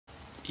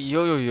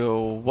Yo,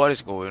 what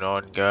is going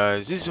on,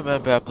 guys? This is your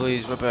man Bad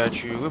Plays, right back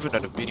at you with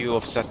another video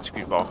of Assassin's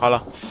Creed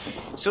Valhalla.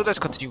 So let's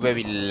continue where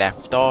we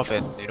left off,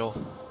 and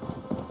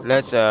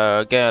let's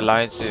get an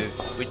alliance with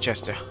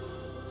Winchester.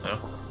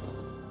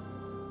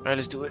 Alright,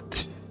 let's do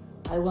it.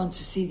 I want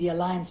to see the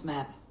alliance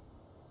map.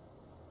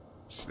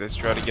 So let's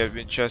try to get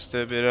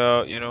Winchester a bit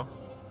out,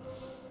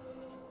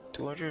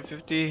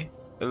 250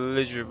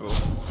 eligible.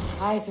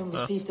 Hytham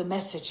received a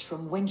message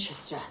from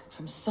Winchester,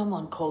 from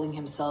someone calling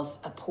himself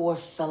a poor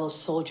fellow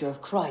soldier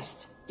of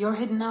Christ. Your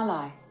hidden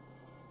ally.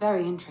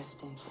 Very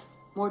interesting.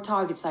 More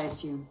targets, I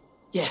assume.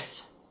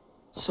 Yes.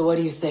 So what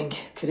do you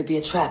think? Could it be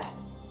a trap?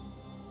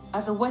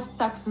 As a West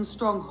Saxon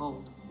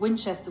stronghold,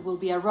 Winchester will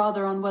be a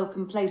rather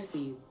unwelcome place for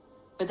you.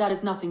 But that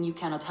is nothing you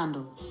cannot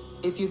handle.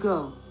 If you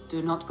go,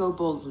 do not go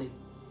boldly.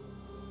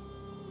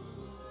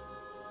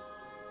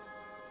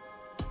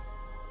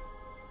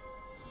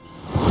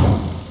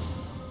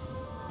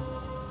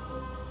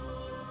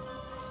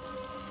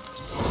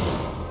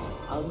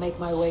 I'll make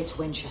my way to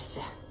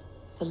Winchester.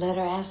 The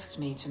letter asked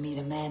me to meet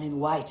a man in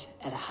white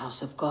at a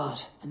house of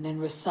God, and then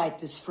recite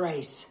this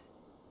phrase.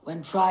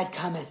 When pride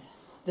cometh,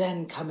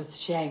 then cometh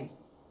shame,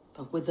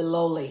 but with the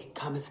lowly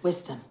cometh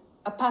wisdom.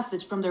 A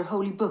passage from their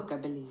holy book, I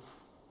believe.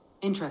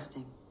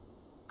 Interesting.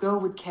 Go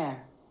with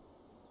care.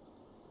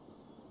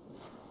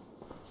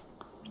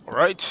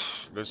 Alright,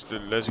 let's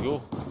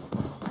go.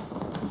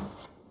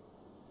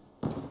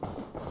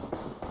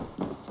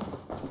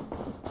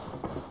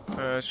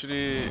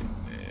 Actually,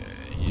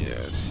 yeah,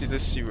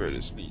 let's see where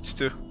this leads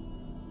to.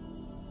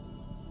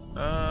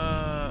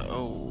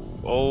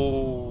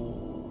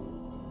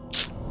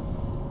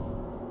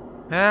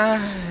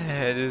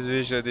 I just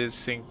wish I did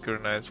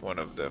synchronize one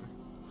of them.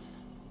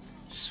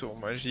 So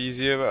much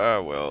easier,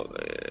 but well,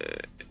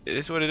 it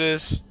is what it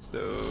is. So,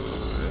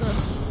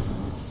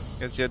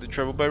 guess you have to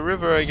travel by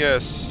river, I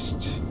guess.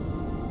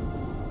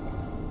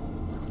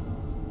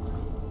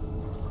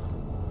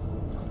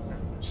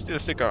 Still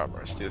sick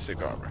armor.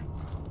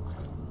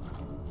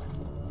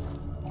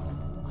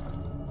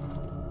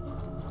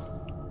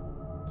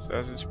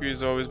 Assassin's Creed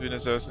has always been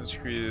Assassin's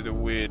Creed the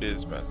way it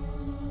is, man.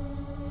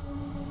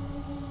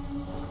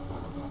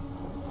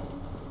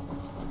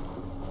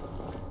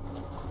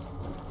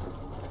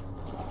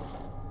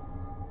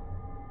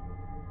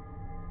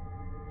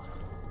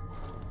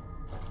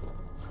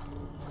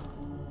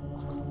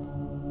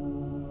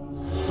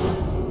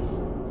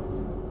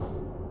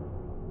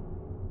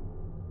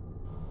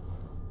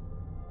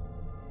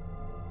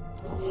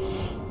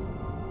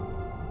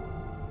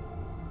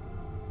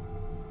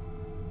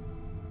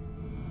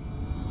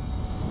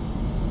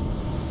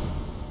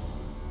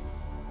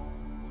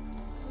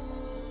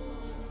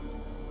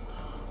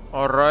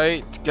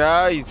 Alright,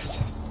 guys.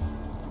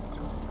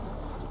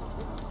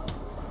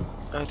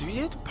 Do we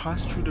have to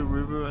pass through the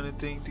river or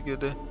anything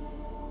together?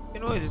 You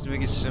know what, just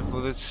make it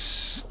simple.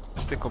 Let's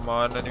stick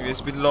command anyway.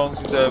 It's been long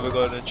since I ever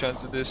got a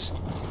chance with this.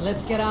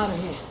 Let's get out of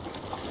here.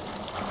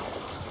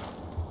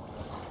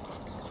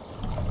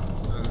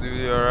 Let's do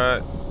it,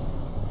 alright.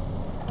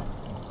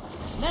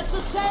 Let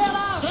the sail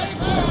out!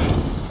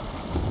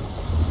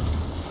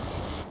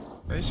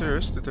 Are you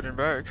serious? They're turning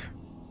back.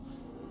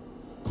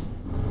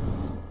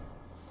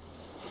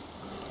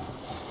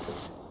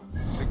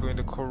 Going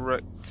the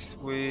correct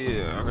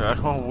way. Okay, I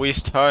don't want to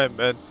waste time,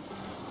 man.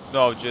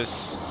 No,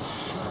 just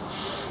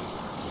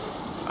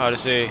how to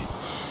say,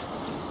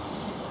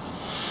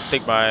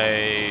 take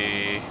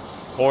my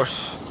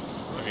horse.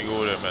 Let me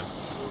go there, man.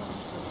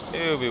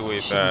 It'll be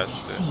way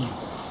faster.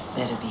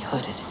 Better be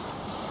hooded.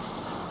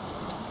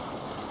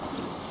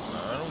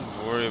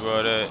 Don't worry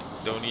about it.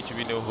 Don't need to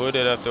be no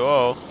hooded after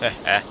all.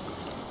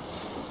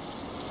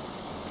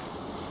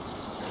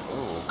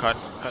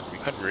 We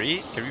can't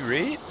raid? Can we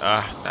raid?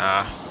 Nah.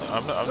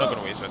 I'm not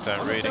gonna waste my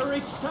time raiding.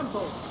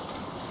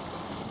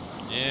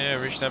 Yeah,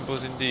 rich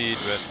temples indeed,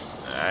 but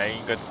I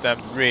ain't got the time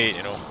to raid,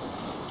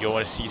 You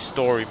wanna see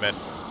story, man.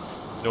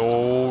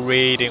 No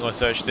raiding or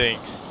such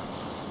things.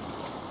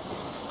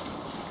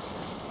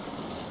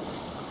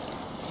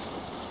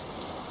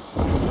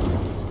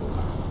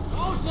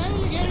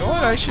 You know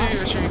what? Actually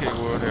you can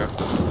go out here.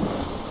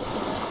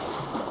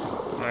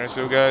 Alright,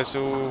 so guys,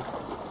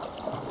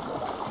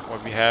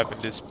 what we have in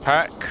this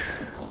pack.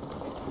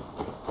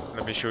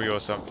 Let me show you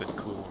something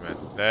cool, man.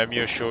 Let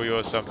me show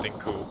you something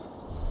cool.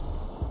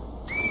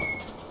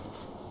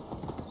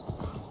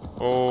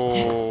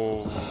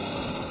 Oh.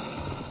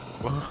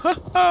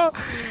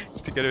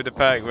 Stick it with the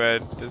pack,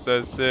 man. That's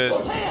it.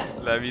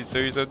 Let me show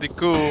you something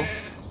cool.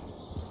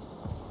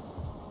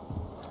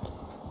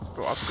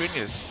 Bro,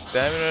 upgrading his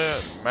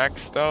stamina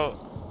maxed out.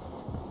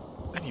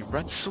 And he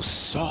runs so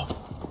soft.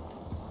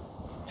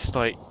 It's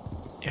like,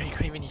 yeah, you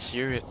can't even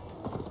hear it.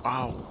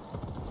 Wow.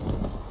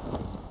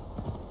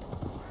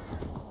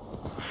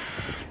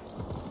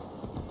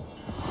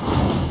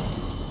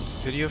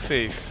 City of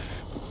Faith.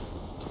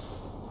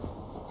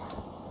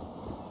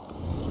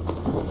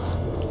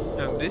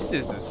 And this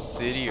is a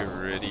city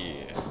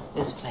already.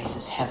 This place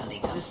is heavily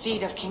guarded. The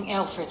seat of King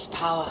Alfred's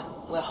power,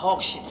 where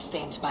hawk shit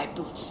stains my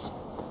boots.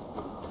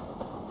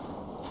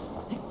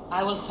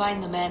 I will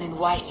find the man in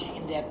white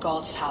in their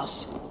god's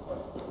house.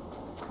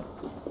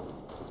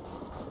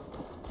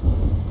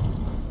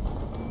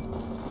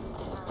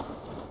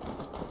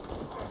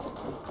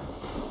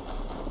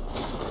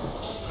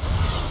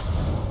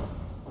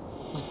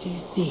 What do you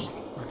see?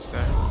 What's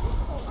that?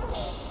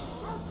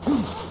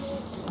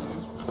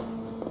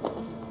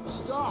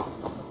 Stop!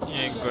 You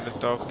ain't gonna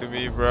talk to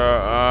me, bro.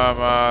 I'm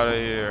out of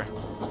here.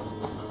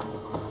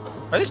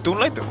 I just don't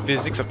like the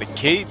physics of the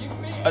cape.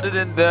 Other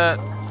than that,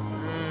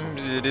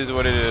 it is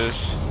what it is.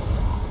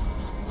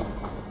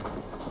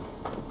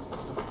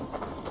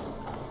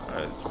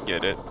 Let's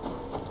get it.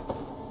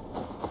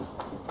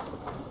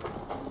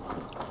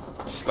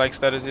 Dislike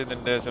status here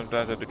and there.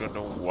 Sometimes I don't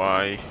know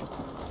why.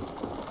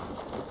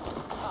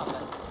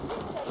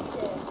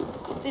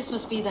 This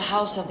must be the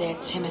house of their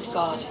timid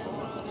god.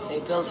 They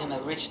built him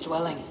a rich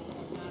dwelling.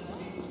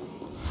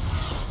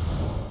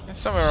 It's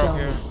somewhere around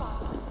here.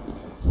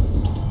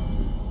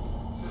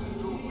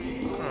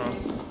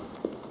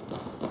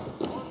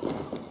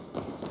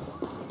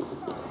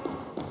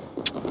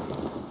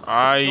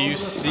 Are you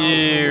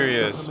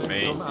serious,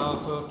 mate?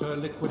 No,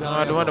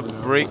 I don't want to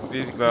break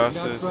these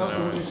glasses.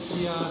 No,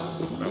 it's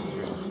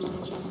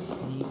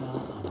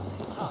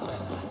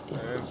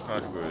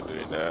not good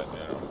doing that, you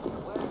know.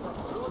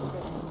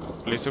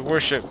 Place of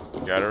worship,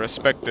 gotta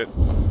respect it.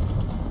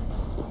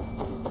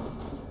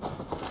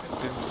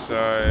 It's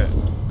inside.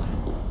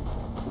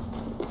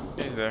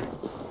 He's there.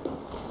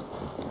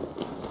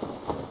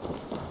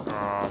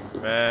 Oh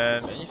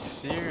man, are you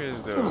serious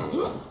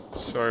though?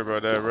 Sorry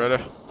about that,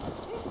 brother.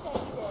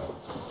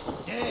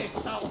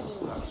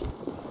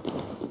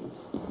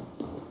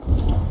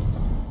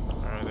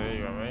 Alright, there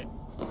you go, mate.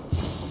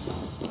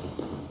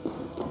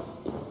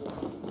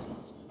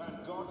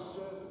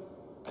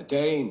 A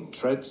Dane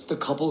treads the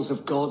cobbles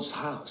of God's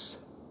house.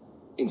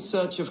 In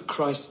search of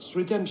Christ's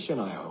redemption,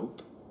 I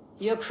hope.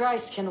 Your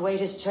Christ can wait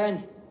his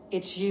turn.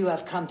 It's you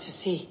I've come to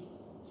see.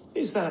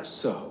 Is that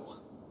so?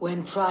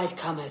 When pride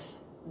cometh,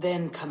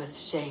 then cometh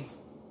shame.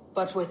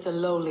 But with the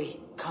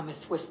lowly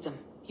cometh wisdom.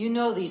 You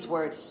know these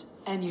words,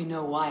 and you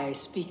know why I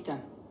speak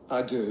them.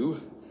 I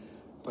do,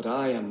 but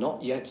I am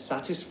not yet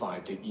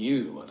satisfied that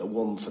you are the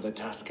one for the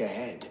task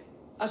ahead.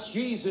 As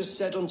Jesus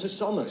said unto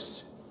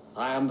Thomas,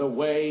 I am the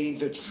way,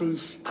 the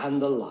truth,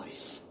 and the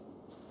life.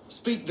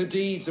 Speak the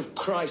deeds of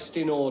Christ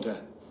in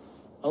order.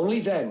 Only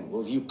then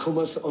will you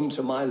cometh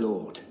unto my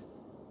Lord.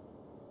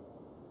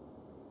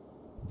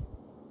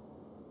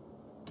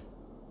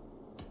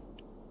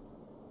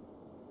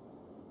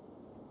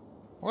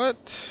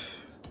 What?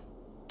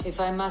 If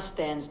I must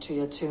dance to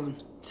your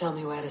tune, tell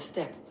me where to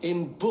step.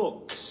 In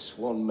books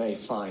one may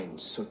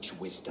find such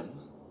wisdom.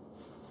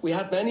 We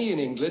had many in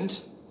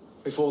England,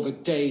 before the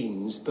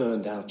Danes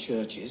burned our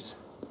churches.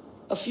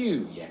 A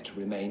few yet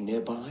remain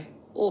nearby.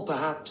 Or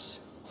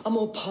perhaps a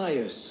more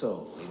pious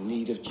soul in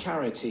need of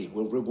charity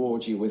will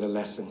reward you with a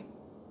lesson.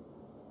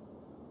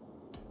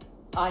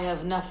 I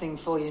have nothing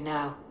for you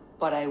now,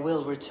 but I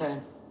will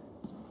return.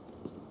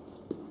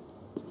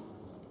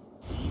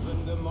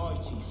 Even the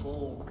mighty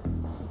fall.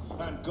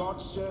 And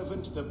God's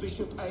servant, the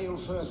Bishop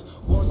Aelfirth,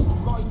 was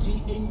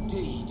mighty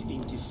indeed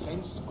in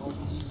defense of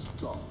his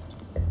God.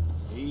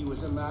 He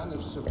was a man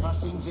of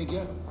surpassing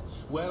vigor,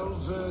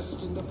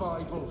 well-versed in the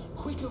Bible,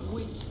 quick of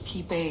wit.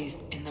 He bathed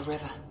in the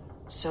river,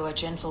 so a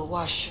gentle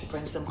wash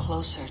brings them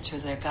closer to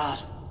their God.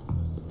 To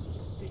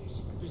sit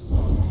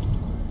beside him.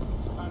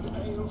 And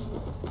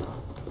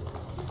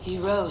Aelfirth. He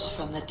rose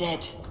from the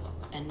dead.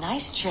 A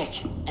nice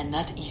trick, and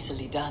not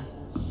easily done.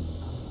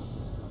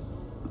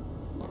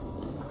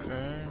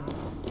 Okay.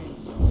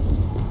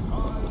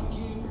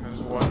 There's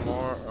one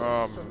more.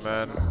 Oh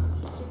man. Oh,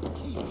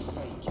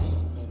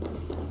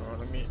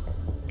 let me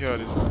get out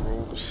these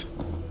robes.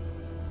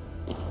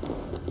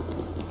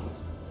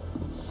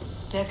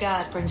 Their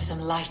God brings them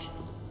light,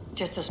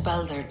 just as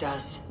Baldur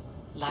does.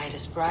 Light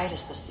as bright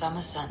as the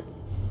summer sun.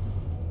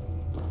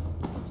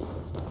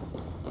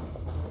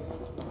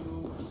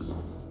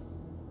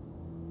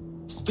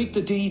 Speak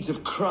the deeds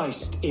of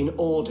Christ in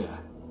order.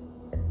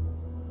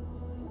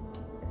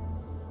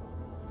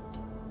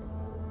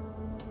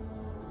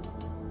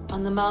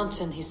 On the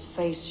mountain, his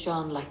face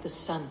shone like the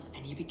sun,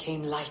 and he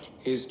became light.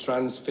 His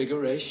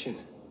transfiguration.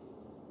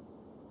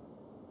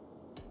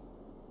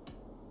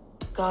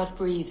 God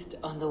breathed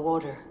on the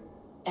water,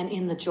 and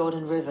in the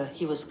Jordan River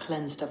he was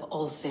cleansed of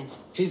all sin.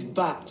 His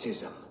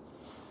baptism.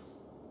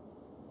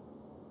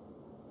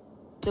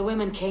 The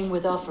women came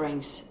with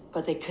offerings,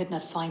 but they could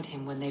not find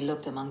him when they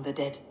looked among the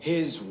dead.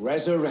 His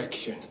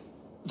resurrection.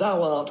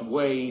 Thou art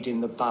weighed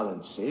in the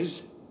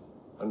balances,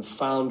 and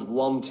found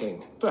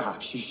wanting.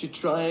 Perhaps you should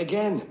try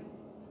again.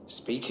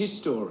 Speak his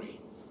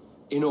story,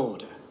 in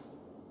order.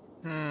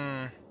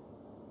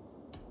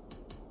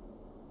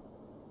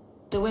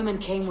 The women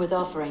came with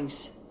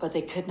offerings, but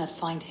they could not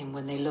find him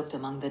when they looked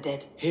among the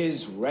dead.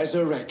 His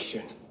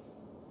resurrection.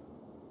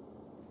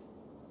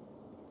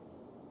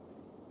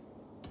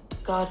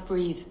 God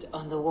breathed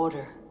on the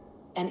water,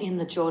 and in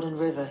the Jordan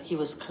River he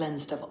was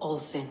cleansed of all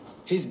sin.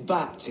 His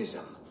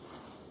baptism.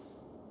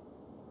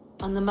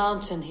 On the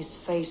mountain his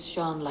face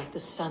shone like the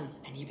sun,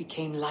 and he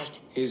became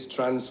light. His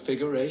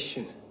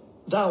transfiguration.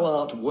 Thou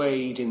art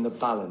weighed in the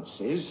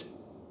balances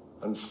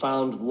and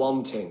found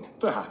wanting.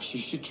 Perhaps you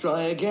should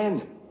try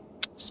again.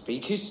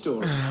 Speak his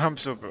story. I'm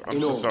so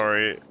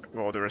sorry with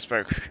all the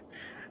respect.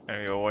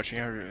 And you're watching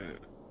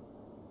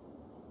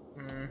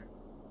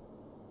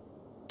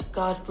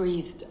God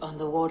breathed on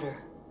the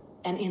water,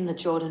 and in the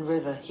Jordan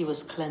River he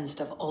was cleansed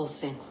of all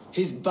sin.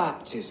 His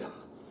baptism.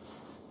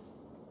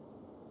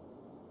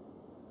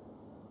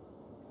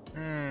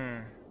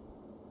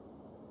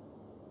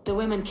 The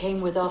women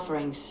came with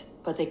offerings,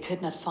 but they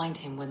could not find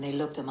him when they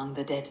looked among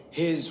the dead.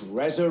 His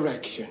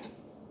resurrection.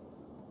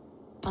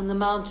 On the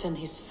mountain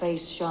his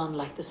face shone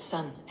like the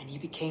sun, and he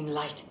became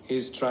light.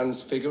 His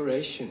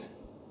transfiguration.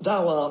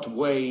 Thou art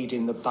weighed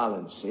in the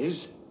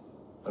balances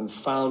and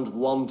found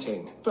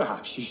wanting.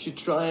 Perhaps you should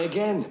try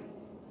again.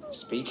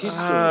 Speak his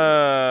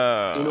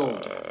story in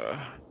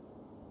order.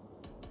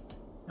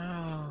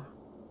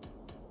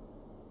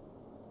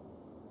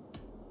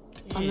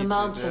 On the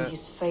mountain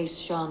his face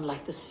shone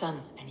like the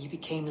sun, and he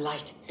became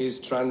light.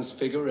 His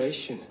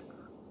transfiguration.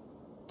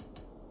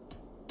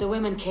 The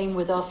women came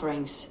with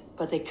offerings,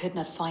 but they could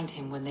not find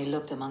him when they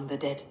looked among the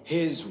dead.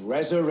 His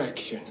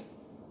resurrection.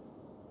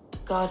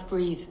 God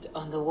breathed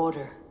on the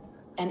water,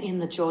 and in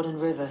the Jordan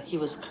River he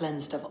was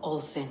cleansed of all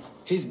sin.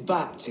 His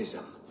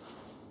baptism.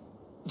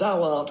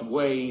 Thou art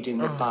weighed in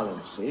the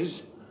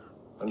balances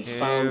and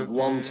found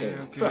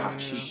wanting.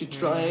 Perhaps you should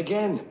try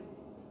again.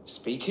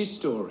 Speak his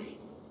story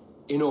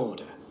in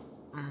order.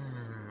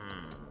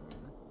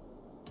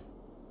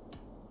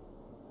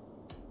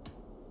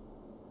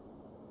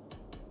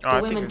 The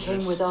women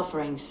came with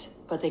offerings,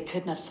 but they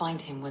could not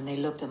find him when they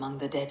looked among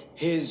the dead.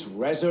 His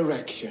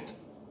resurrection.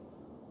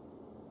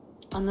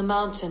 On the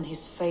mountain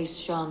his face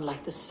shone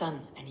like the sun,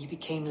 and he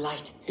became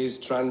light. His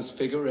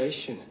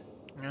transfiguration.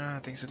 I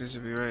think so. This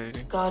will be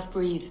right. God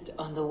breathed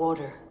on the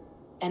water,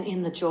 and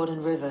in the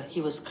Jordan River he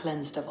was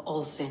cleansed of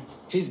all sin.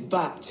 His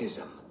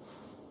baptism.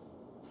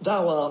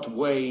 Thou art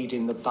weighed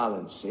in the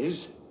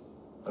balances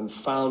and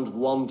found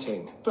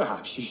wanting.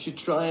 Perhaps you should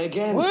try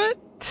again. What?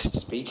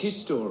 Speak his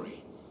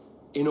story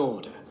in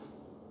order.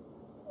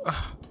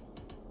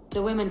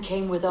 The women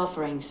came with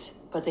offerings,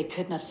 but they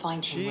could not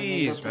find him when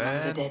they looked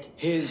among the dead.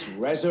 His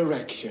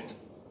resurrection.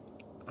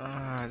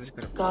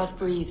 God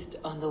breathed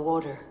on the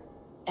water,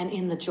 and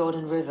in the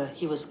Jordan River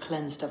he was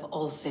cleansed of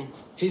all sin.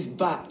 His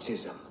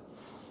baptism.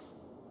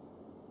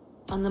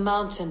 On the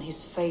mountain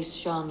his face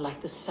shone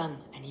like the sun,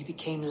 and he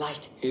became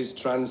light. His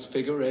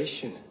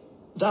transfiguration.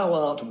 Thou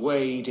art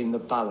weighed in the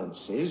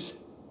balances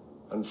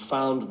and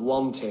found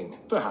wanting.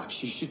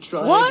 Perhaps you should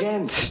try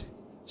again.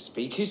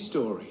 Speak his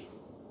story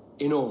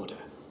in order.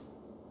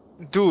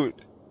 Dude.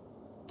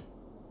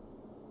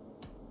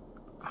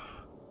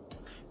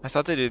 I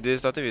started with this,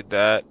 started with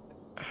that.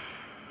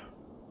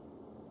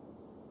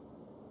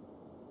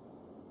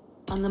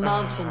 On the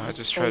mountain his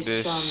just face tried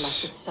this. shone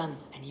like the sun,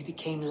 and he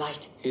became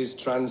light. His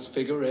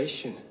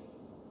transfiguration.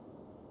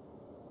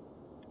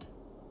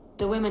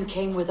 The women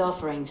came with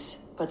offerings,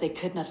 but they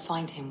could not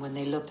find him when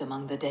they looked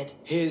among the dead.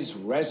 His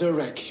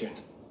resurrection.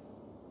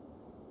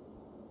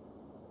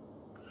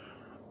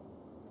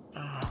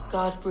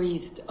 God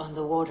breathed on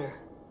the water,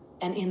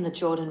 and in the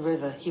Jordan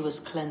River he was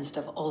cleansed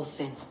of all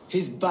sin.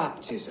 His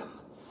baptism.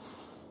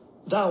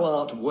 Thou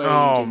art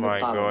weighed in the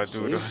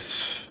balances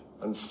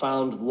and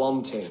found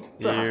wanting.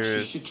 Perhaps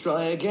you should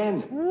try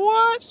again.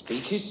 What?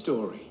 Speak his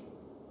story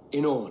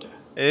in order.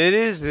 It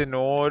is in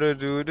order,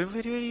 dude.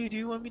 Where do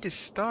you want me to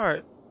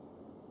start?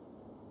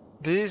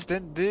 This,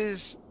 then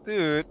this,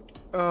 dude.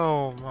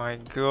 Oh my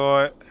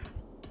god.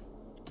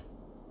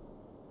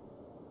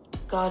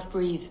 God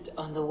breathed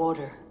on the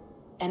water,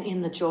 and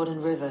in the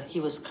Jordan River he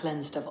was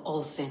cleansed of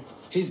all sin.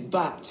 His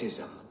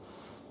baptism.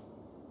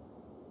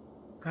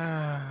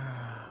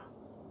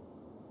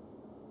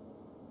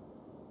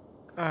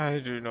 I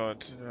do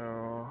not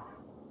know.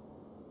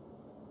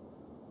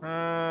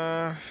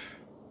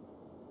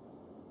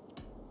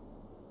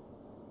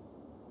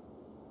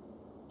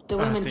 The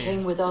women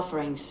came with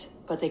offerings,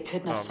 but they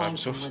could not find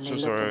him when they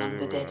looked among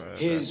the dead.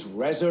 His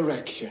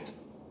resurrection.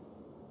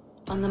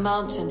 On the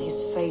mountain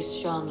his face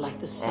shone like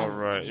the sun.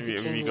 Alright, and he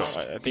became light.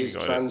 I think His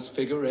we got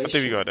transfiguration. it. I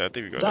think we got it. I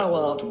think we got Thou it.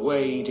 art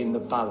weighed in the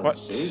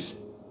balances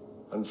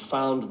and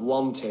found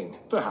wanting.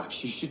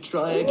 Perhaps you should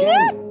try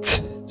again.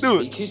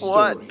 Dude, Speak his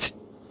story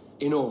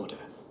in order.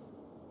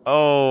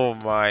 Oh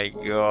my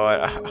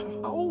god.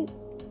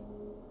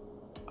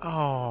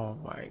 Oh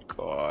my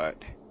god.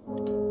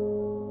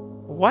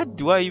 What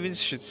do I even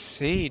should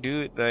say,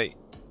 dude? Like,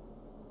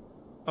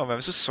 oh man,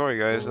 I'm so sorry,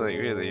 guys. Like,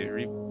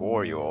 really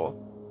bore you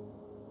all.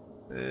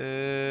 I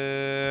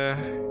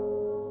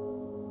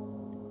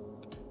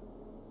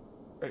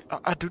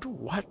don't know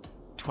what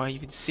do I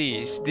even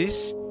say. Is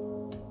this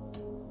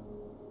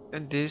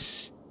and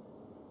this?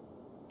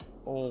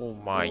 Oh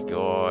my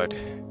god.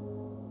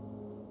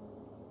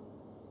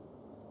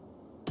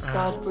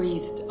 God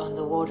breathed on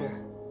the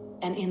water,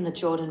 and in the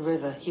Jordan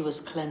River he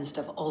was cleansed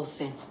of all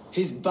sin.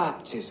 His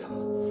baptism.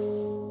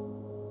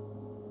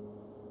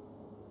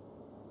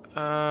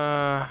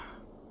 Uh.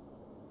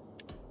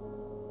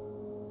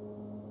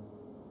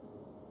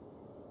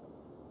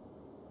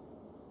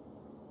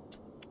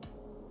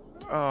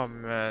 Oh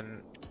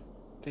man,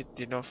 they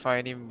did not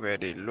find him where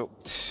they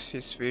looked.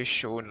 His face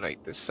shone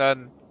like the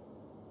sun.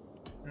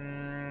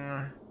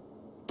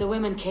 The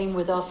women came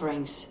with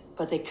offerings,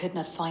 but they could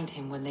not find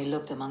him when they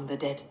looked among the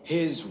dead.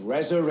 His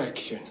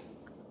resurrection.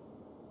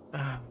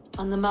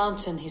 On the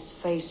mountain, his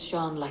face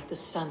shone like the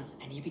sun,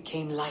 and he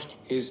became light.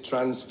 His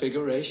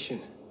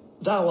transfiguration.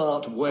 Thou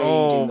art weighed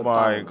Oh in the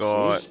my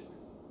balances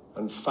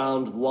and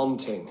found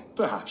wanting.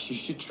 Perhaps you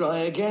should try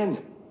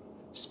again.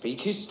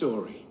 Speak his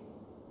story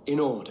in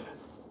order.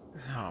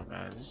 Oh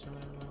man.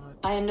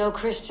 I am no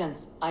Christian.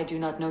 I do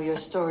not know your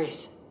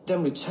stories.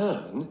 Then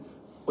return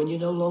when you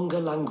no longer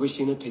languish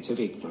in a pit of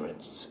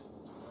ignorance.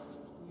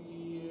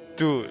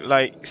 Dude,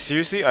 like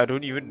seriously, I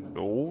don't even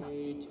know.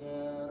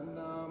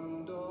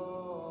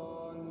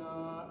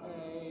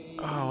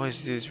 Oh, what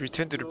is this?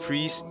 Return to the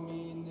priest.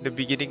 The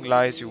beginning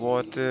lies with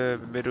water,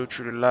 middle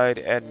through the light,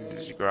 and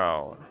the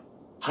ground.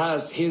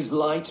 Has his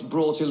light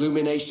brought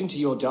illumination to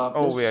your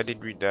darkness? Oh wait, I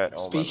didn't read that.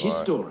 Oh Speak my his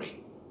God. story.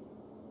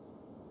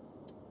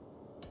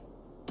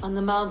 On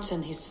the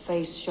mountain, his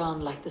face shone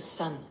like the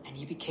sun, and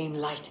he became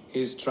light.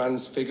 His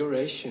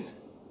transfiguration.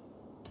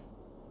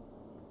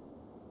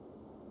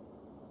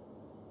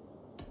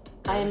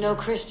 I am no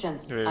Christian.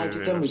 I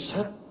do Then not.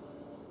 return.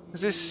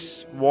 Is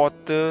this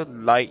water,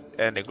 light,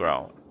 and the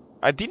ground?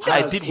 I did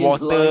Has his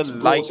water, light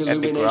light, brought and the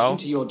illumination ground.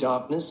 to your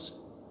darkness?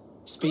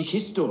 Speak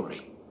his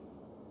story.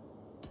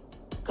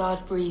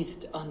 God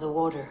breathed on the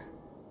water,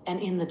 and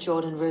in the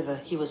Jordan River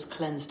he was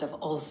cleansed of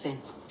all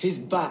sin. His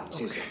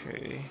baptism.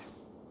 Okay.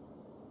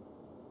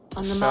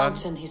 On the Sun.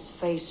 mountain, his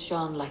face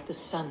shone like the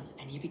sun,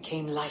 and he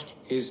became light.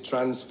 His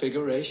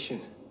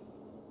transfiguration.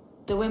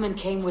 The women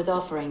came with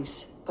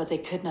offerings, but they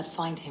could not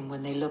find him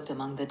when they looked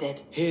among the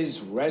dead.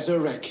 His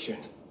resurrection.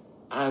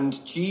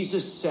 And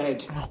Jesus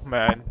said, Oh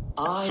man.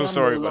 I So am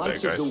sorry the about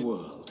light that, of the guys.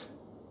 world.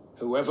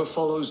 Whoever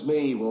follows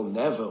me will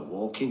never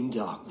walk in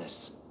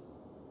darkness.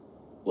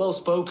 Well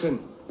spoken.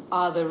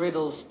 Are the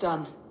riddles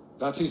done?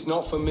 That is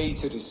not for me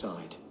to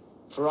decide,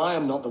 for I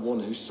am not the one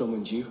who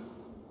summoned you.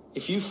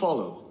 If you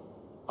follow,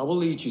 I will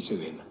lead you to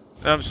him.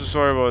 I'm so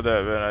sorry about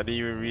that, man. I didn't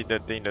even read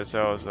that thing. That's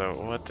why I was like,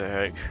 what the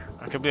heck?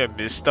 I can't believe I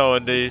missed out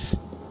on this.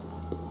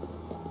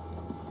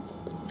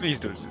 Please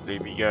don't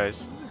blame me,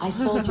 guys. I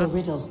solved your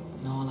riddle,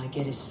 and all I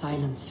get is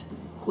silence.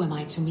 Who am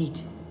I to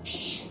meet?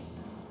 Shh.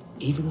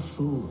 Even a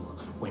fool,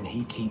 when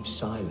he keeps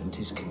silent,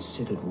 is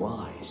considered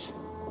wise.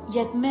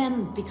 Yet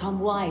men become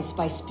wise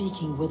by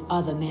speaking with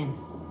other men.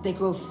 They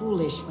grow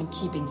foolish when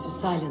keeping to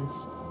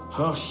silence.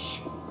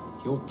 Hush.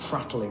 Your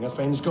prattling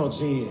offends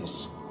God's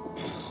ears.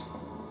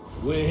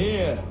 We're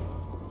here.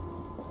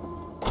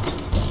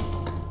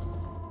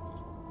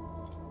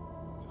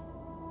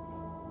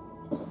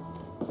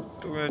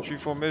 Took me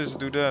 3-4 minutes to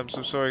do that. I'm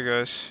so sorry,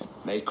 guys.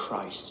 May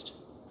Christ,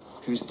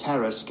 whose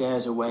terror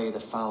scares away the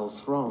foul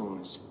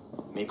throngs,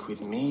 make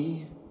with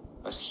me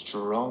a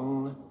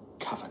strong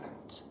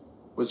covenant.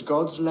 Was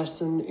God's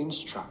lesson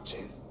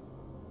instructive?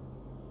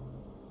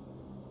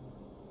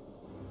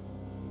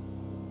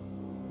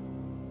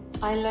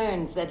 I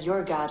learned that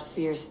your God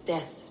fears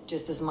death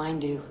just as mine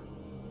do.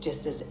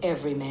 Just as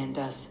every man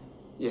does.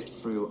 Yet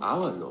through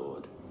our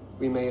Lord,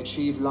 we may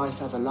achieve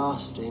life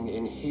everlasting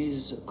in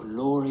his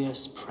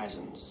glorious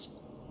presence.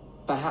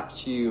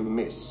 Perhaps you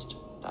missed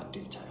that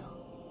detail.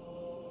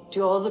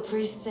 Do all the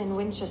priests in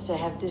Winchester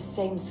have this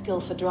same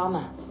skill for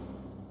drama?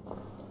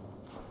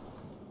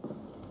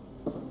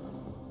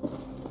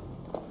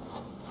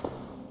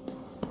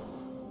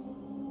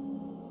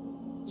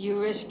 You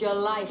risk your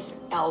life,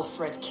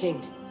 Alfred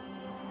King.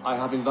 I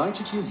have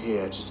invited you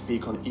here to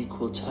speak on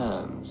equal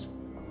terms.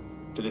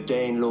 Do the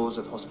Dane laws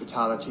of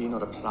hospitality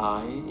not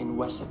apply in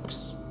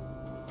Wessex?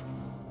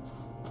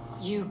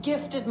 You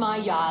gifted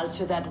my Jarl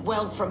to that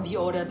whelp from the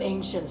Order of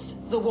Ancients,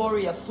 the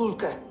warrior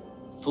Fulke.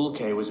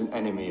 Fulke was an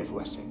enemy of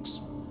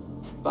Wessex,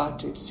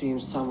 but it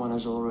seems someone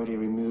has already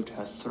removed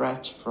her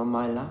threat from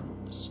my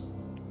lands.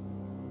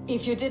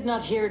 If you did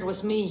not hear it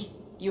was me,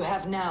 you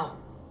have now.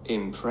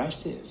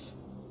 Impressive.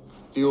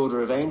 The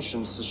Order of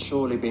Ancients has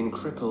surely been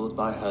crippled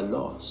by her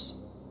loss.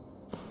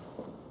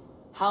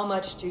 How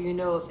much do you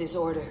know of this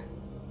order?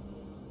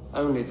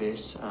 Only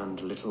this and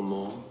little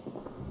more.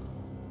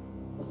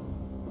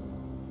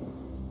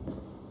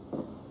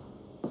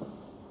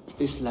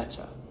 This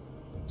letter,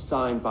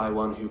 signed by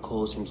one who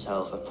calls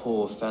himself a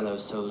poor fellow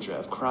soldier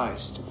of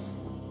Christ,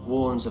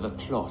 warns of a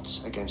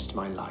plot against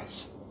my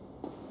life.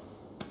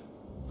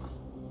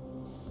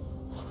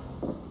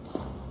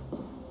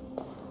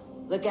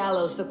 The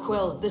gallows, the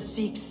quill, the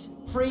Sikhs.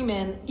 Free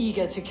men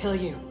eager to kill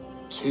you.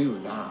 2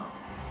 now.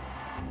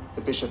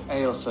 The Bishop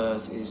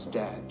Aelfirth is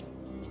dead.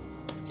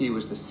 He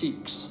was the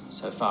Sikhs,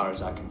 so far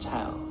as I can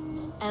tell.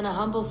 And a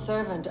humble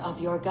servant of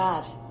your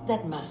god.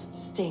 That must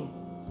sting.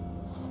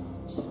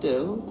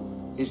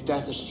 Still, his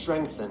death has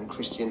strengthened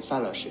Christian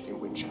fellowship in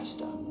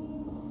Winchester.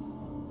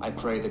 I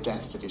pray the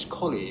deaths of his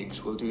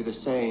colleagues will do the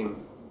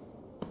same.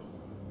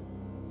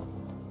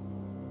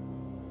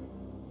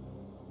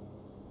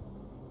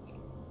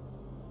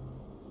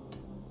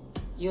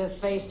 You have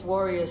faced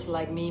warriors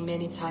like me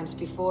many times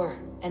before,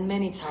 and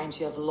many times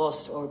you have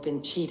lost or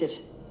been cheated.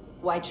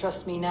 Why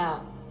trust me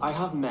now? I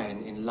have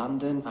men in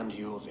London and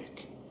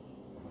Jorvik.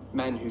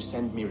 Men who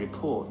send me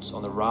reports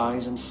on the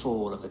rise and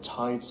fall of the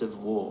tides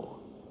of war.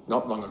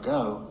 Not long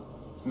ago,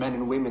 men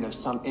and women of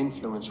some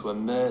influence were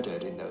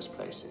murdered in those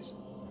places.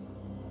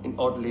 In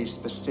oddly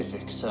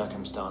specific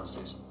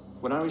circumstances.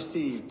 When I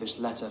received this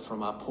letter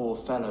from our poor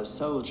fellow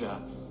soldier,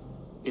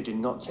 it did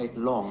not take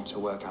long to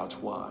work out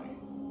why.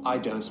 I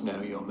don't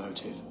know your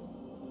motive,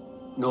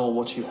 nor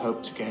what you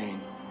hope to gain.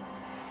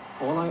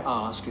 All I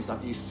ask is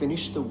that you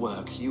finish the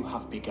work you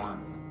have begun,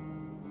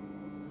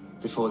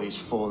 before these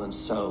fallen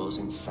souls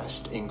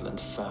infest England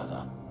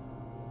further.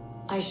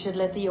 I should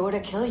let the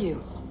Order kill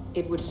you.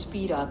 It would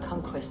speed our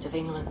conquest of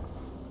England.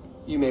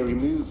 You may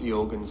remove the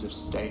organs of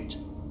state.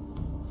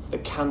 The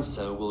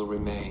cancer will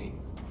remain.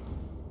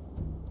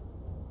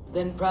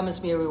 Then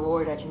promise me a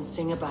reward I can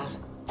sing about.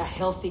 A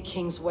healthy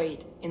king's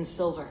weight in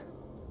silver.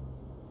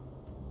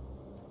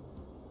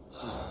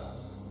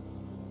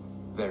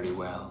 Very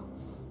well.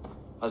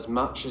 As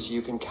much as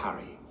you can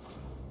carry.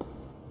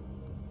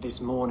 This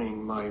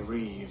morning, my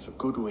reeve,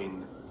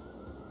 Goodwin,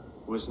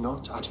 was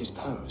not at his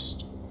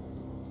post.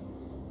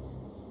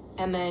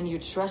 A man you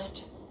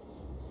trust?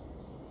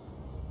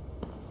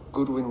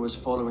 Goodwin was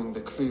following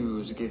the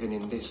clues given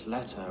in this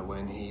letter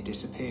when he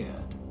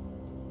disappeared.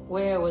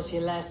 Where was he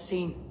last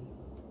seen?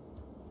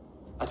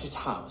 At his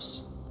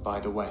house,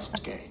 by the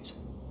west gate.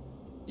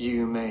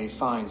 You may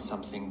find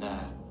something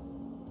there.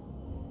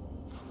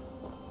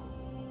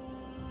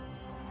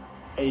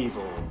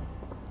 Eivor,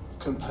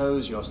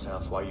 compose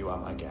yourself while you are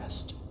my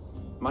guest.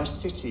 My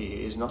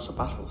city is not a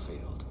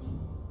battlefield.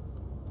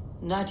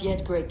 Not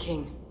yet, great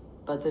king,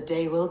 but the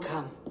day will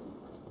come.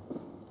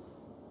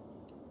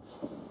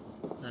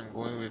 I'm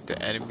going with the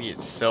enemy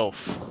itself.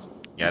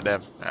 Got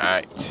them.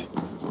 Alright.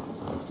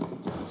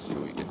 Let's see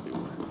what we can do.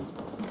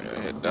 I'm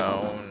gonna head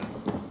down.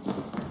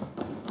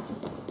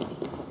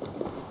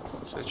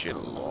 Such a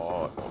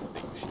lot of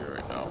things here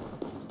right now.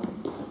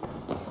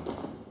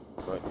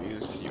 But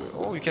you see.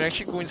 Oh, we can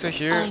actually go inside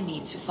here. I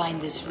need to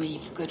find this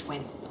reeve,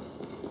 Goodwin.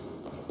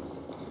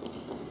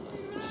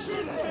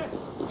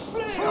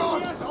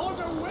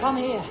 Come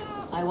here.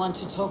 I want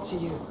to talk to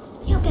you.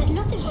 You'll get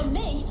nothing from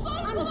me.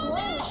 I'm as loyal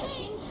as a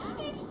king.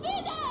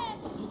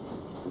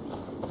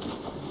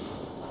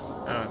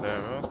 Oh, the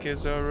little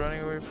kids are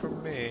running away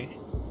from me.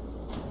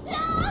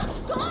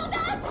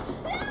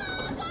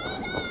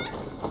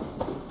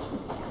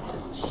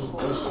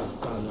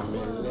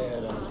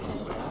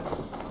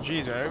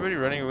 Jeez, man, everybody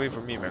running away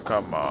from me, man.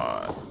 Come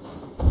on.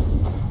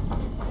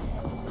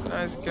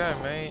 Nice guy,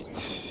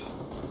 mate.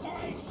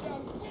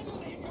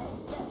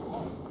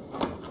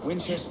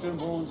 Winchester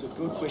mourns a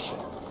good bishop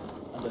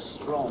and a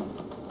strong,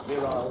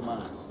 virile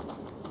man.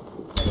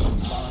 May he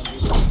find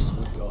his peace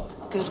with God.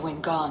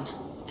 Goodwin gone,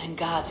 and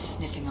guards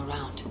sniffing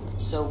around.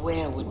 So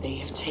where would they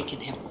have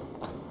taken him?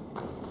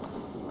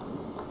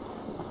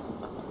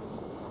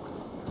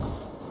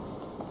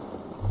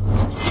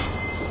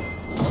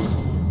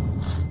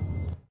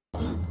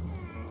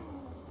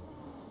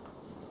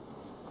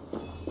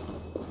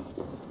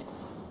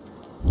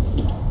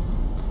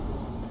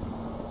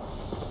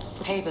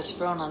 Papers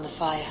thrown on the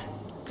fire.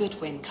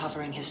 Goodwin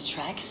covering his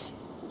tracks,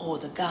 or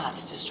the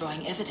guards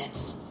destroying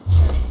evidence.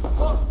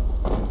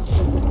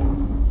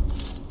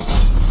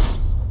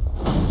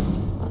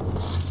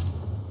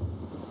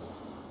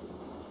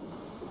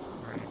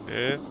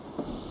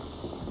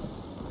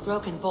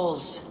 Broken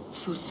bowls,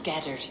 food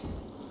scattered.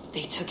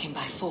 They took him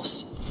by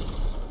force.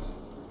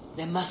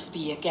 There must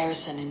be a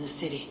garrison in the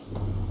city.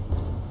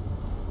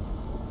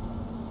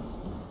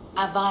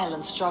 A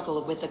violent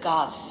struggle with the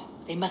guards.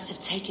 They must have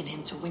taken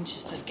him to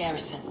Winchester's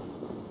garrison.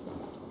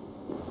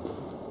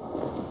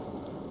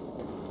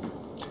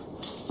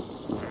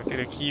 I'll take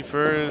the key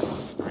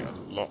first. We're gonna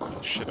lock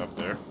that shit up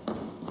there.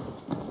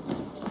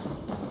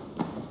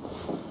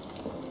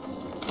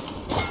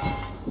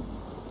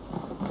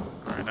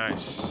 Alright,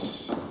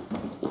 nice.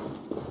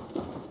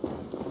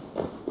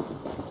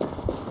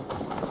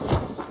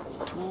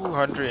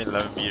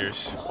 211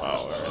 meters.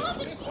 Wow, that's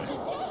good.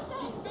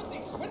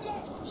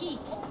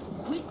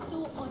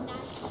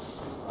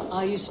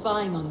 Are you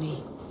spying on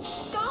me?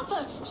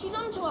 Scarpa, she's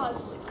onto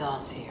us. The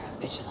guards here are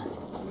vigilant.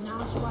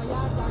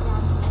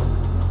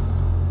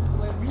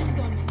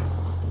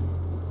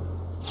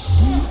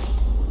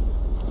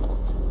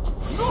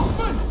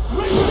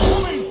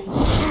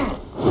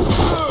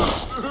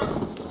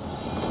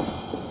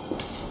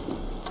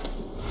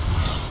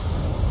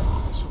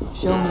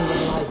 Show me what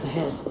lies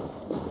ahead.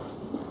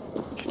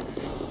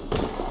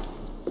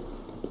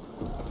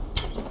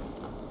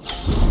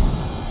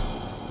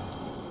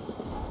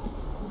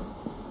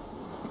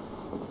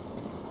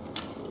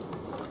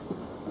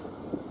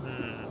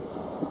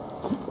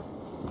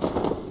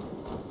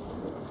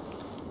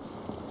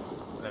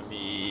 Let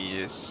me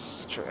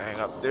just try to hang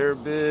up there a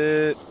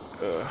bit.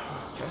 Can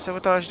I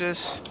sabotage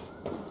this?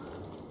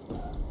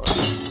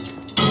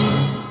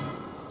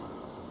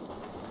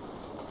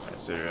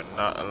 So you're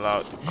not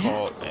allowed to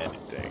call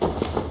anything.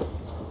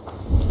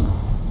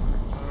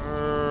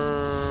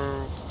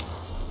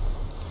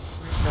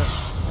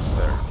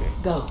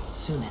 Go,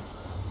 Sunan.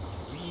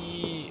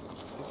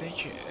 Is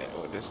ancient.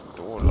 Oh, this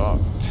door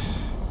locked.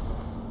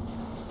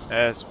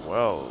 As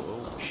well.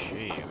 Oh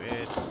shit,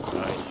 man.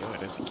 Alright, yo,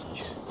 there's the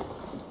keys.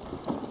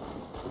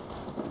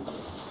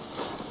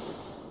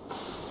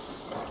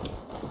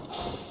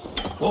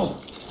 Whoa!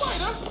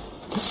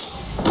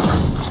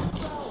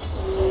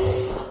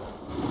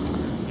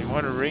 You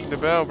want to ring the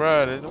bell,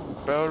 bro? There's no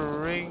bell to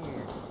ring.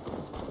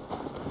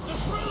 The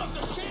thrill of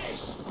the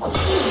chase!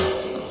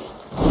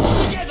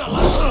 Together,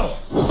 lads!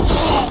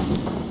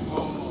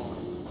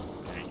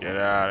 Get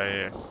out of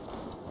here.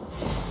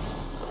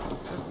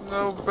 There's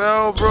no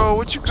bell, bro.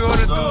 What you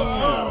gonna do?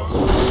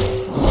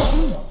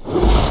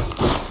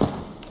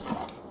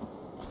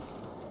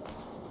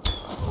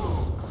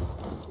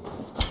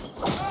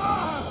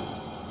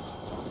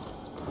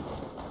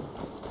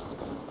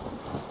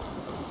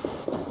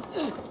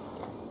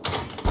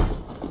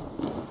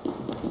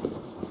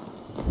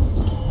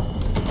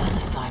 The other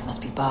side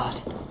must be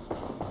barred.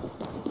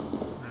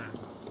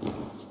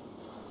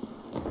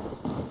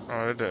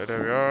 Oh, there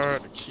we are.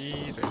 The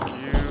key. Thank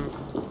you.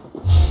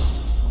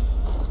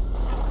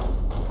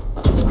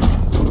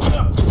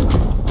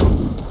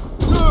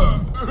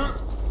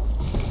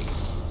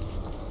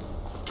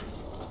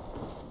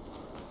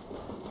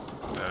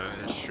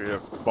 Straight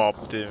up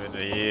bopped him in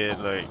the head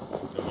like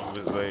he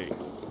was like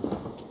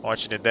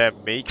watching the damn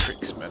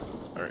Matrix, man.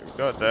 Alright, we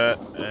got that,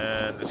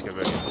 and let's go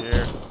back in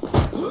here.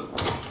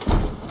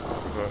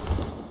 What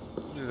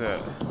is that?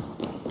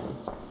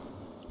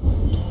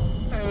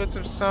 Hey, with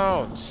some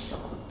sounds.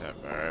 Damn,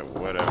 alright,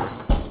 whatever.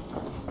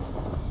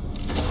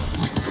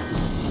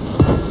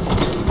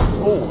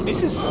 Oh,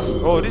 this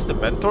is the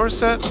mentor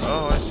set?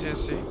 Oh, I see, I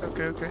see.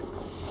 Okay, okay.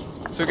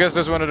 So I guess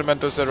that's one of the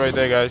mentor set right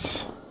there,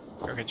 guys.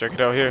 Okay, check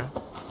it out here.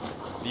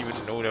 Didn't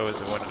even know that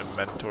was one of the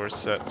mentor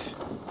set.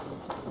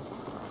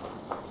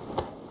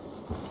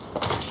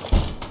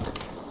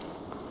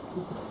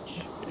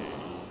 Okay,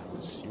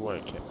 let's see what I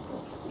can go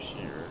from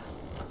here.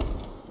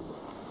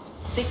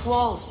 Thick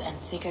walls and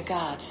thicker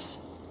guards.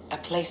 A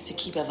place to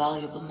keep a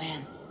valuable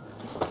man.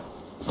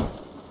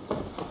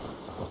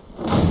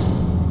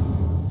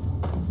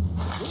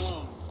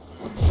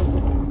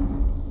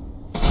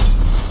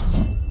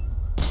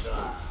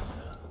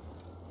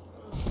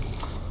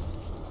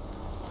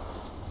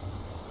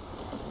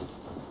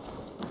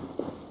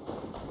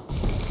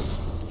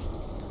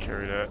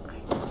 Carry that. I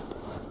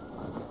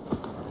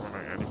don't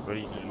like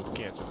anybody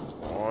looking at some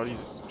bodies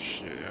or some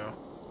shit, you know?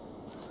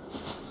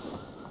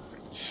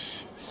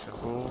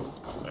 Simple.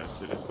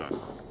 That's it, it's done.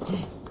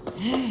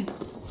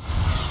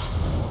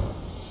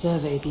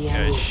 Survey the Yeah,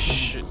 area.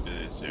 shit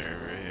is there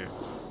right here.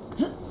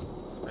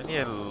 I need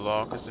a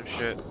lock or some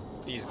shit.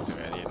 These do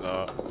I need a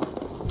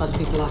lock. Must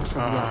be blocked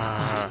from the other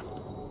side.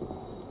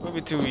 Won't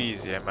be too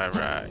easy, am I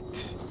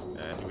right?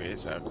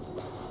 Anyways, I'm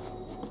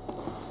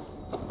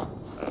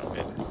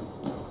in.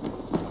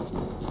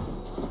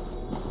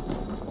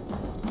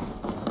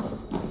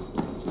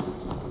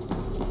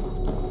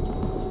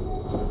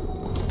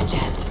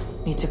 Jammed.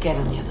 Need to get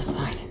on the other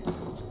side.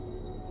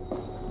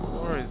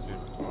 Or is it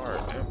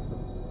hard, yeah?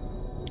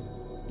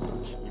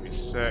 Give me a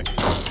sec.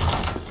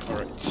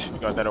 Alright, we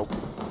got that open.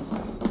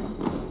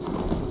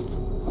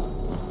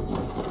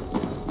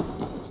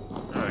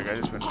 Oh, the guy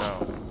just went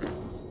down.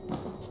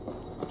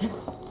 Okay.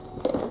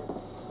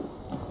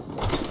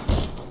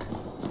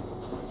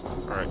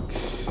 Alright.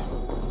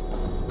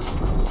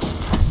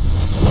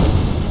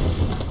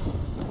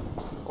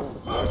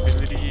 Oh,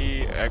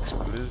 ability X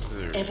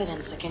Blizzard.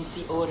 Evidence against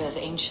the Order of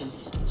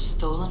Ancients.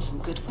 Stolen from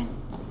Goodwin?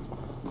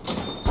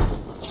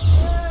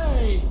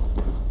 Hey!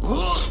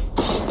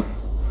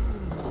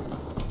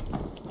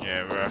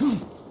 Yeah, bro.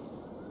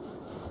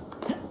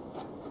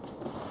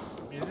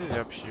 Is it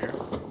up here?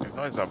 I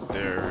know it's up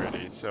there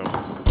already, so.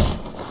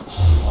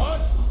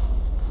 What?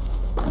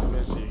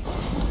 Let's see.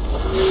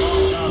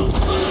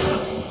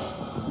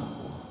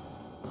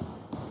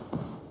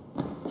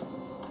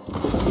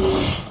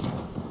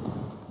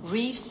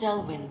 Reeve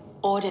Selwyn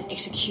ordered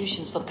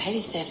executions for petty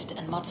theft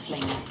and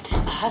mudslinging.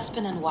 A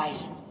husband and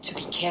wife to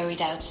be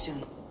carried out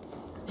soon.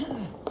 I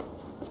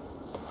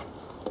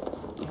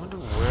wonder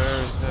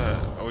where is that?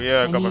 Oh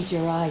yeah, I got my need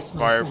your eyes,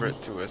 my Firebird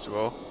friend. too as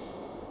well.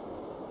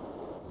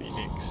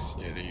 Phoenix,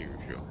 yeah, the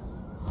usual.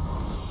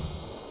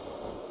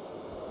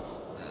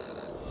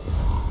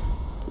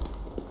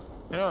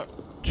 You know,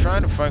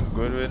 trying to find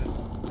Goodwin.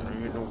 I don't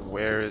even know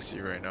where is he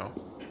right now.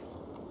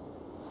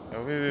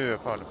 Oh wait, I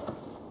found him.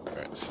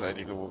 Alright,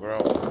 slightly lower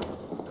ground.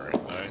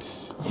 Alright,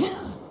 nice.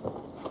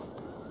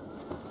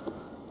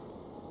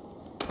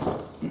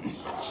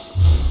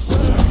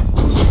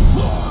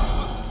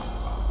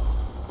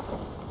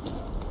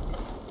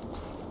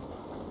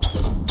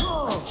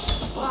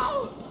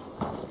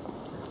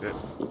 Where's it?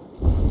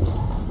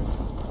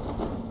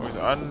 Oh, it's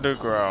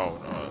underground.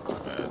 Oh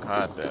man,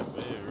 hot damn,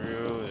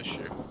 real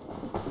issue.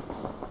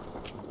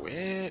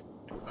 Where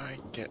do I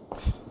get?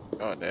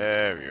 Oh,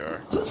 there we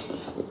are.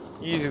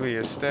 Easily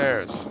as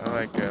stairs. I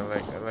like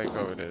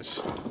how it is.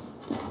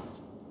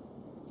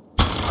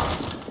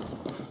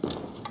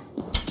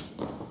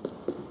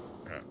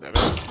 Yeah, damn it.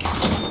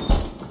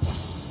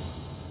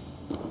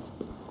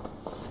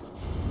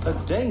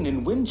 Dane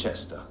in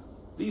Winchester.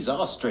 These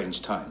are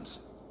strange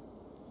times.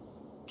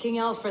 King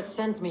Alfred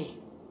sent me,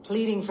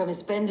 pleading from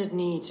his bended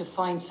knee to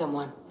find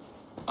someone.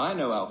 I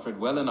know Alfred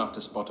well enough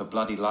to spot a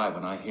bloody lie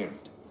when I hear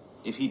it.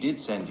 If he did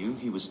send you,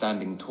 he was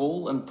standing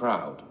tall and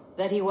proud.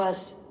 That he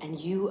was, and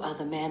you are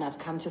the man I've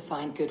come to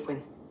find,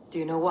 Goodwin. Do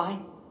you know why?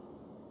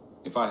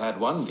 If I had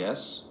one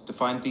guess, to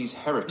find these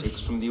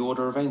heretics from the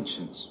Order of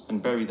Ancients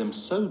and bury them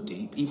so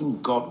deep,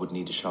 even God would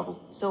need a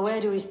shovel. So where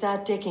do we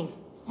start digging?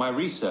 My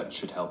research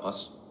should help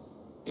us.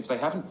 If they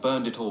haven't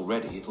burned it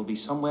already, it'll be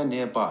somewhere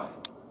nearby.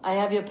 I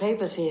have your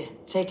papers here,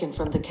 taken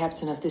from the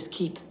captain of this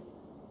keep.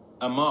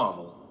 A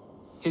marvel.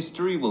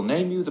 History will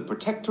name you the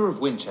Protector of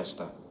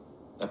Winchester.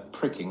 A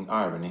pricking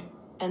irony.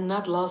 And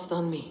not lost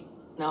on me.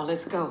 Now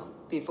let's go,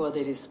 before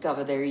they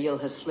discover their eel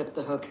has slipped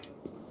the hook.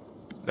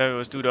 That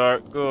was too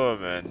dark. Go on,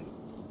 man.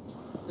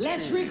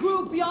 Let's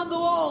regroup beyond the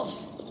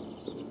walls!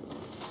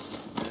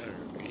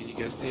 You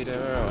can stay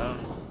there, huh?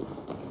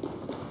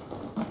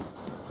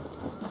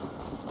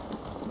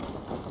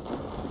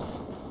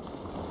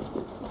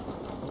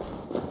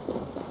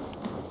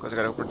 Cause I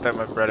gotta protect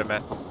my brother,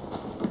 man.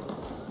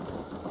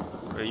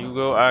 Where you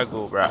go, I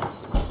go, bruh.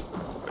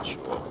 For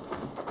sure.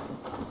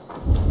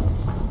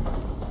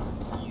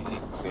 It's easy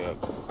to get up.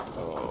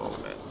 Oh,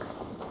 man.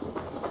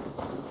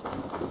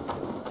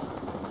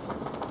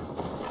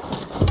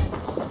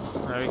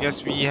 I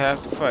guess we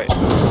have to fight.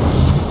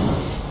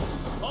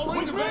 I'll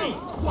ring the bell.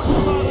 What do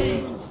I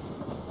need?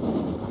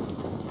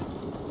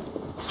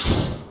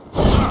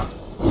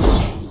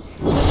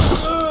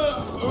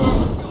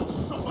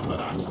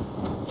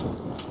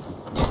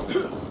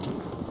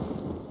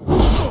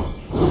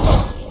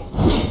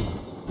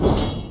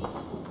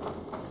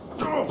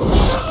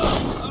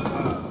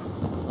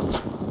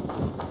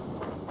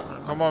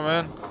 Come on,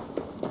 man.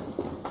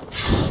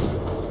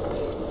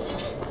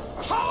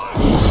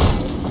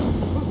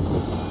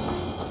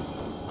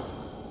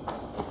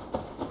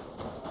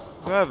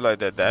 Do I have like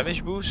that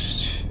damage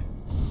boost?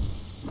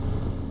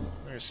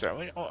 Where's that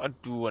one? Oh, I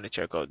do want to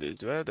check out this.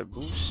 Do I have the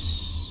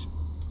boost?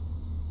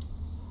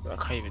 I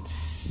can't even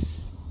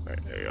see.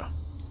 Alright, there you go.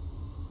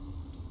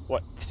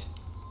 What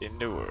in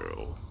the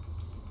world?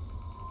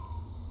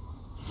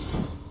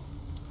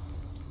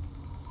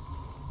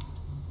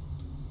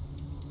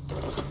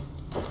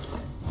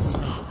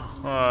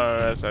 Oh,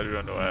 that's I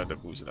don't know. I have the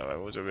boost now. I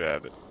was over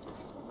have it.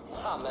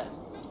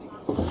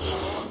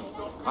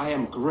 I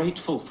am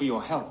grateful for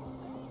your help.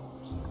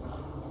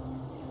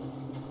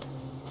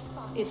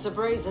 It's a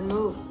brazen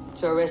move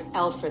to arrest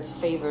Alfred's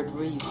favored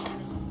reeve.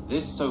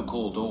 This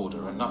so-called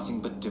order are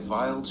nothing but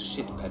deviled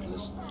shit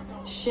peddlers.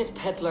 Shit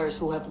peddlers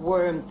who have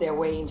wormed their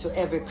way into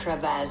every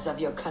crevasse of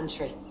your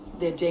country.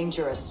 They're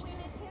dangerous.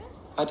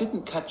 I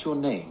didn't catch your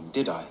name,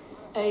 did I?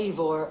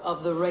 Eivor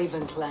of the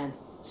Raven clan.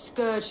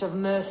 Scourge of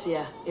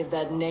Mercia, if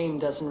that name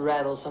doesn't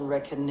rattle some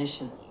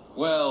recognition.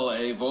 Well,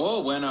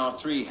 Eivor, when our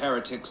three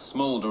heretics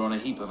smolder on a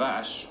heap of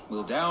ash,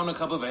 we'll down a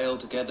cup of ale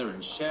together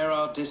and share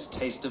our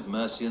distaste of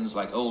Mercians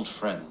like old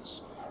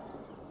friends.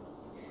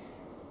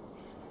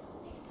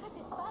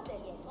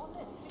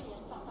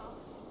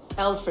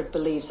 Alfred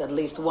believes at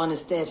least one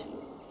is dead.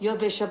 Your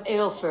Bishop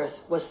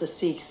Aelfirth was the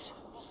Sikhs.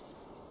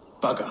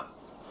 Bugger.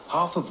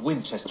 Half of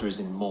Winchester is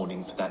in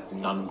mourning for that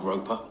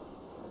nun-groper.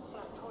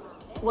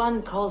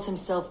 One calls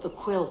himself the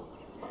Quill.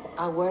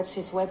 Are words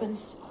his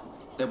weapons?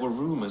 There were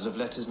rumors of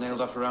letters nailed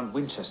up around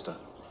Winchester.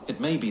 It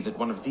may be that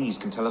one of these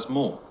can tell us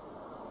more.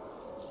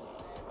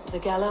 The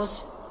gallows?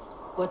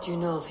 What do you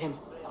know of him?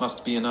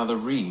 Must be another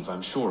Reeve,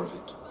 I'm sure of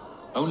it.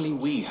 Only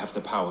we have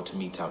the power to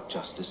mete out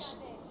justice.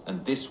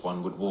 And this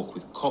one would walk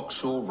with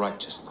cocksure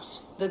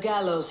righteousness. The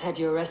gallows had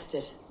you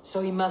arrested,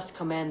 so he must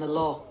command the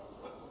law.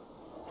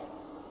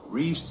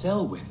 Reeve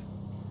Selwyn?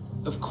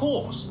 Of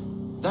course!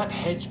 That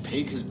hedge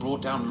pig has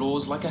brought down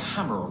laws like a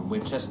hammer on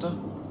Winchester,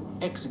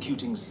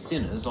 executing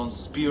sinners on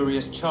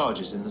spurious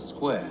charges in the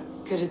square.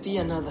 Could it be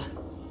another?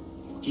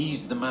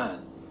 He's the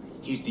man.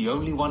 He's the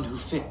only one who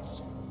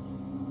fits.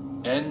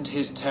 End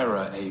his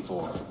terror,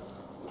 Eivor.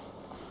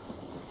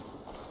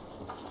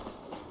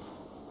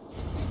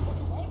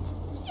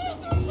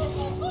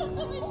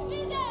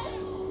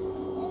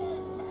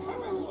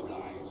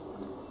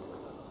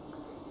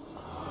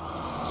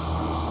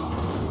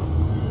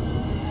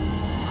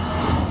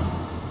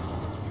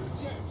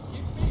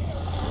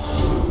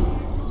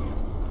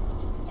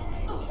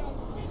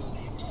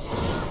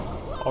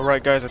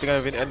 Alright guys, I think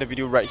I'm going to end the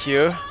video right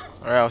here.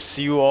 Alright, I'll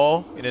see you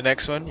all in the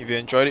next one. If you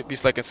enjoyed it,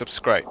 please like and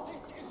subscribe.